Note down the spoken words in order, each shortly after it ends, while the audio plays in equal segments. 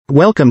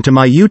Welcome to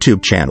my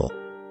YouTube channel.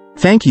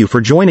 Thank you for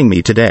joining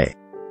me today.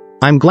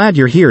 I'm glad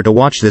you're here to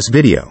watch this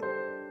video.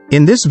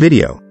 In this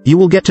video, you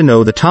will get to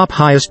know the top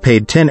highest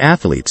paid 10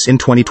 athletes in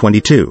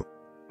 2022.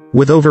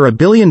 With over $1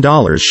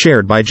 billion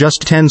shared by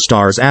just 10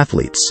 stars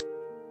athletes.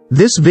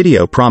 This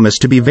video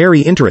promised to be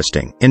very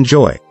interesting,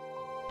 enjoy.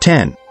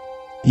 10.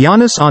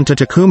 Giannis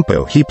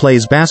Antetokounmpo. He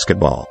plays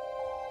basketball.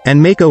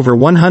 And make over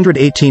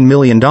 $118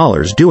 million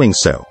doing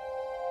so.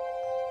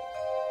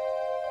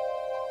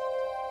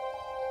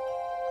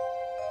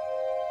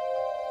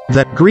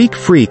 That Greek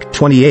freak,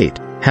 28,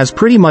 has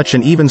pretty much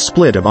an even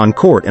split of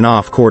on-court and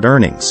off-court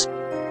earnings.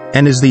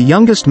 And is the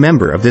youngest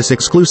member of this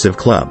exclusive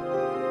club.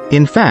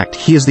 In fact,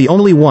 he is the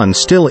only one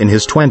still in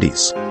his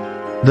 20s.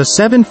 The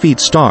 7-foot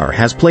star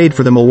has played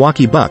for the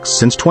Milwaukee Bucks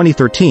since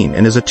 2013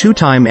 and is a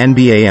two-time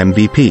NBA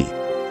MVP.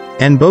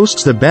 And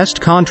boasts the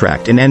best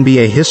contract in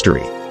NBA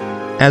history.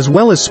 As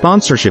well as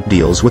sponsorship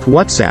deals with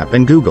WhatsApp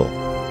and Google.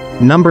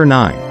 Number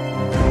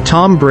 9.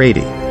 Tom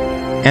Brady.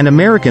 An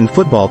American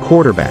football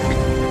quarterback.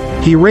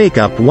 He raked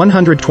up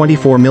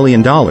 $124 million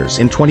in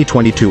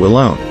 2022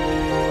 alone.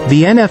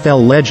 The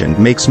NFL legend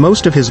makes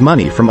most of his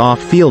money from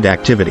off-field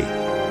activity.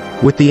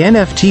 With the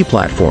NFT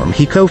platform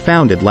he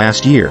co-founded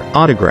last year,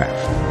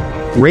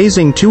 Autograph.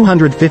 Raising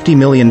 $250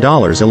 million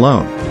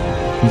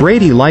alone.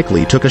 Brady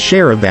likely took a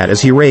share of that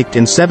as he raked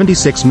in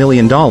 $76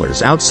 million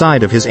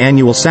outside of his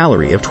annual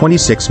salary of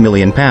 £26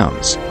 million.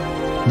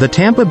 The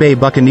Tampa Bay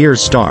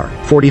Buccaneers star,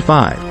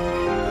 45.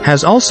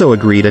 Has also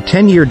agreed a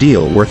 10-year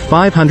deal worth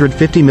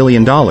 $550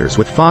 million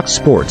with Fox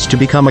Sports to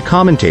become a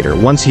commentator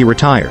once he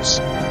retires.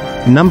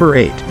 Number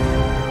 8.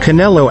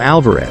 Canelo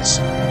Alvarez.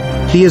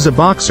 He is a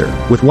boxer,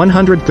 with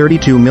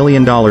 $132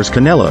 million.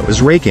 Canelo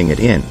is raking it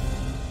in.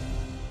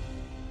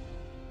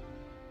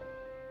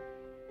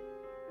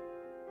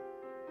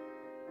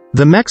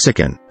 The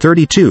Mexican,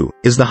 32,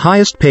 is the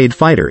highest-paid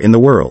fighter in the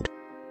world.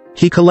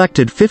 He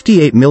collected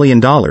 $58 million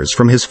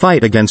from his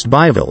fight against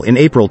Bivol in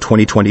April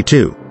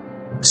 2022.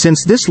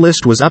 Since this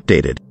list was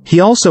updated, he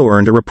also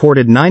earned a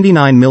reported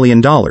 $99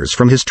 million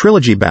from his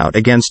trilogy bout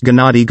against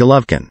Gennady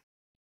Golovkin.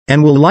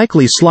 And will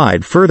likely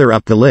slide further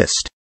up the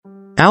list.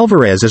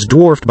 Alvarez is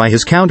dwarfed by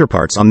his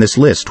counterparts on this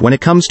list when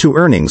it comes to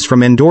earnings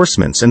from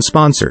endorsements and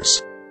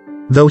sponsors.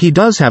 Though he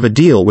does have a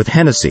deal with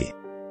Hennessy.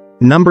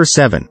 Number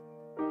 7.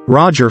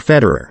 Roger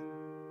Federer.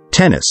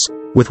 Tennis,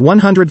 with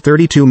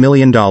 $132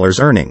 million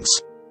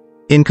earnings.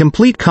 In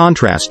complete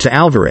contrast to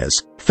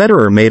Alvarez,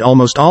 Federer made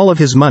almost all of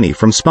his money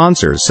from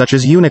sponsors such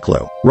as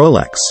Uniqlo,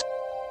 Rolex,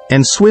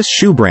 and Swiss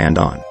shoe brand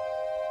On.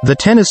 The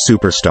tennis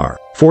superstar,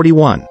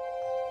 41,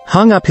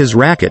 hung up his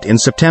racket in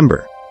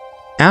September.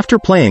 After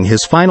playing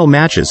his final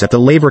matches at the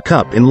Laver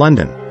Cup in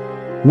London,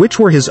 which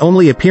were his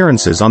only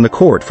appearances on the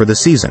court for the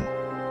season.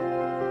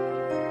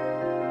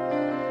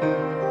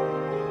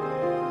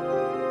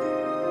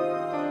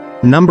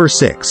 Number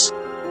 6.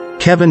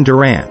 Kevin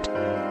Durant.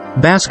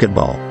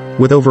 Basketball,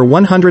 with over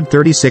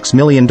 $136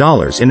 million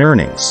in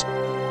earnings.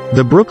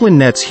 The Brooklyn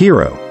Nets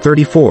hero,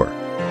 34,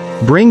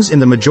 brings in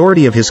the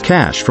majority of his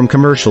cash from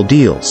commercial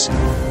deals.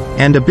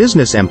 And a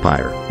business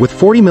empire, with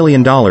 $40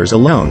 million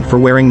alone for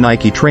wearing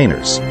Nike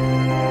trainers.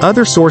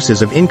 Other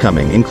sources of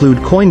incoming include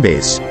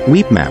Coinbase,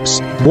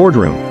 Weepmaps,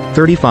 Boardroom,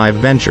 35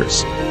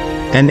 Ventures,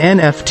 an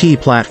NFT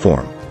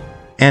platform,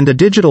 and a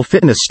digital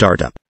fitness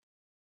startup.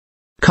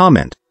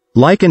 Comment,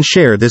 like and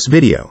share this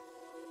video.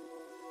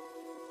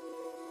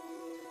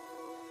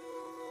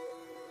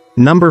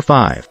 Number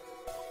 5.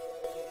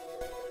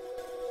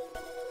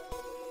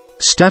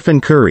 Stephen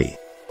Curry.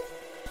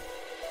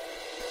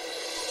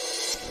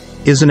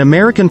 Is an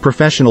American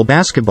professional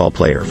basketball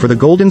player for the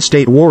Golden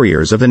State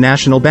Warriors of the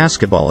National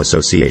Basketball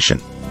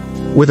Association.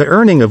 With an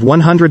earning of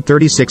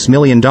 $136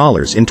 million in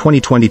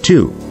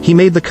 2022, he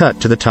made the cut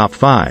to the top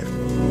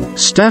 5.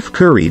 Steph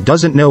Curry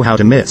doesn't know how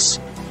to miss.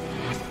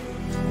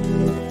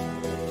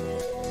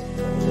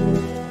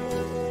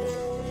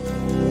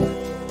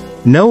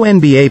 No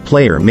NBA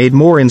player made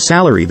more in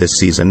salary this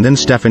season than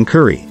Stephen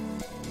Curry.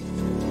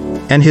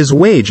 And his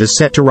wage is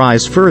set to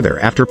rise further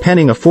after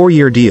penning a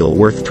 4-year deal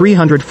worth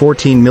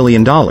 $314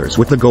 million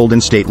with the Golden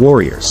State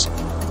Warriors.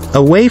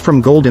 Away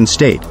from Golden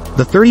State,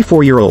 the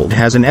 34-year-old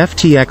has an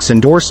FTX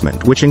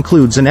endorsement which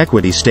includes an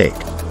equity stake.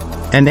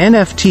 And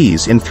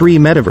NFTs in 3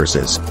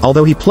 metaverses,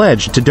 although he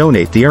pledged to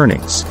donate the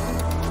earnings.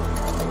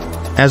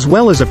 As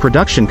well as a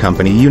production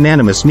company,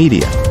 Unanimous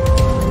Media.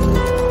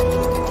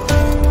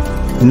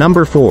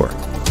 Number 4.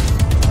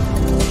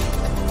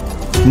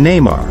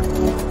 Neymar.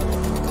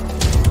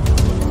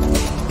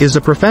 Is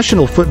a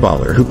professional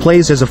footballer who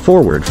plays as a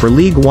forward for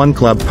Ligue 1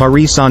 club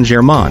Paris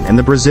Saint-Germain and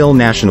the Brazil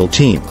national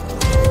team.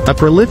 A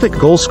prolific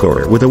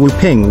goalscorer with a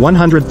whopping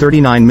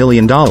 $139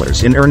 million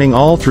in earning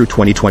all through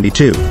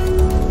 2022.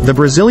 The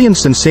Brazilian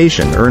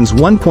sensation earns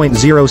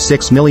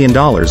 $1.06 million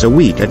a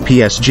week at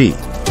PSG.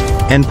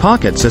 And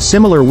pockets a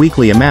similar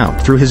weekly amount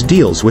through his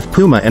deals with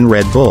Puma and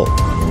Red Bull.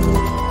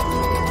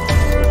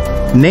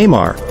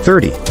 Neymar,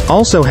 30,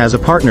 also has a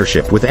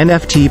partnership with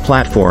NFT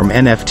platform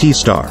NFT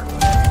Star.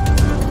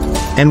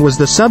 And was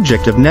the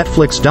subject of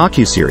Netflix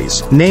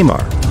docuseries,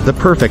 Neymar, The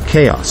Perfect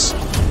Chaos.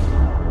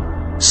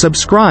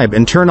 Subscribe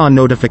and turn on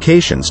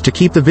notifications to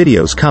keep the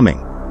videos coming.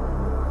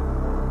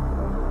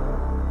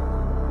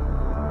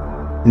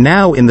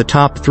 Now in the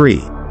top 3.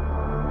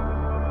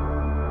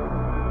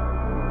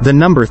 The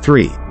number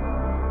 3.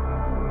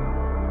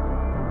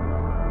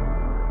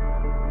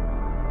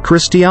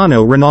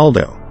 Cristiano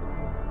Ronaldo.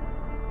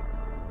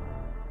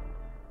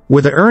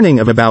 With an earning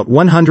of about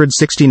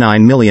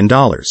 $169 million.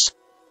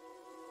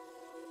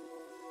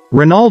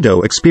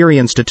 Ronaldo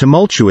experienced a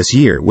tumultuous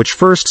year which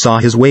first saw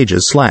his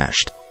wages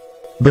slashed,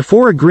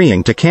 before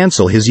agreeing to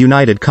cancel his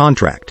United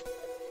contract.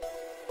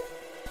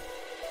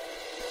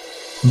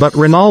 But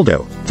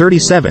Ronaldo,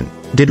 37,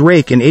 did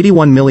rake in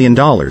 $81 million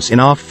in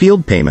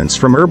off-field payments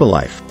from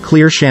Herbalife,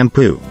 Clear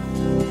Shampoo,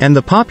 and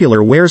the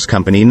popular wears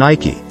company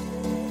Nike.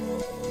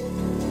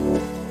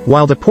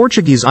 While the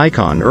Portuguese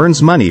icon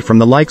earns money from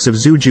the likes of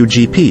Zuju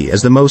GP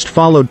as the most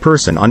followed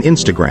person on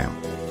Instagram.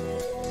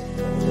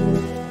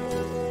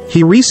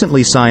 He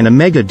recently signed a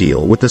mega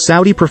deal with the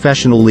Saudi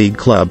professional league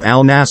club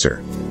Al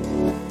Nassr.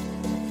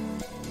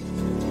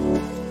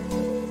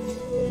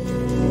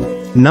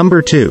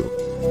 Number 2.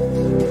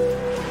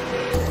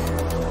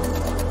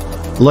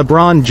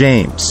 LeBron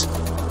James.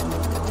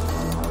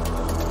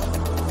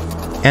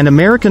 An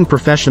American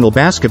professional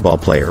basketball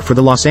player for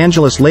the Los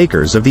Angeles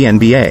Lakers of the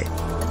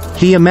NBA.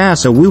 He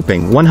amassed a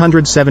whopping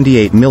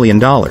 $178 million.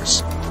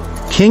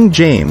 King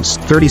James,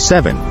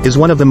 37, is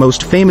one of the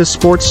most famous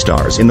sports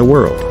stars in the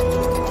world.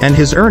 And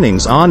his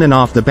earnings on and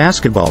off the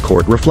basketball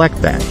court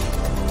reflect that.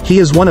 He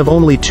is one of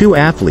only 2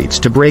 athletes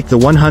to break the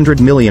 100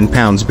 million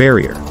pounds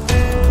barrier.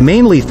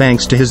 Mainly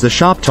thanks to his The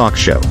Shop talk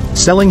show,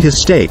 selling his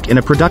stake in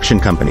a production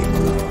company,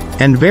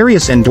 and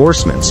various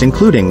endorsements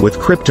including with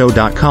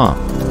Crypto.com.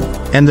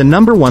 And the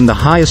number 1 the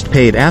highest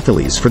paid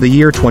athletes for the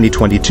year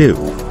 2022.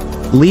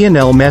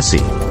 Lionel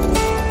Messi.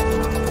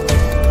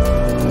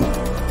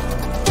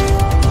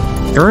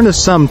 Earn a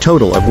sum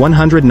total of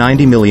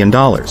 $190 million.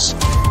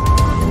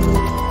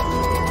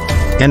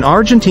 An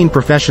Argentine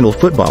professional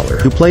footballer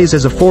who plays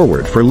as a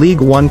forward for Ligue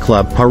 1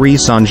 club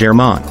Paris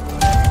Saint-Germain.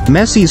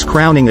 Messi's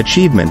crowning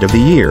achievement of the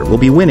year will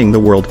be winning the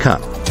World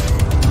Cup.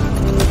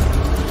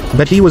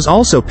 But he was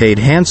also paid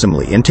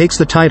handsomely and takes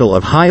the title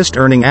of highest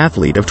earning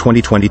athlete of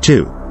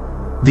 2022.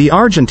 The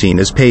Argentine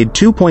is paid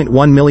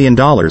 $2.1 million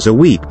a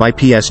week by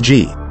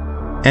PSG.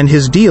 And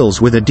his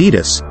deals with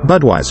Adidas,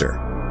 Budweiser,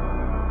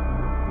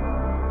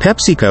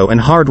 PepsiCo and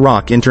Hard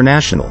Rock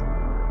International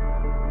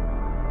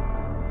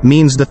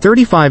means the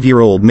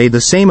 35-year-old made the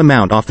same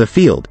amount off the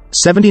field,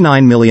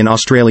 $79 million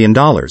Australian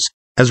dollars,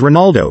 as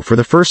Ronaldo for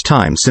the first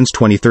time since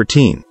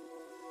 2013.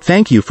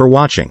 Thank you for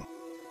watching.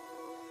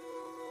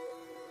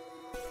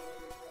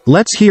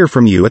 Let's hear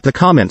from you at the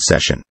comment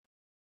section.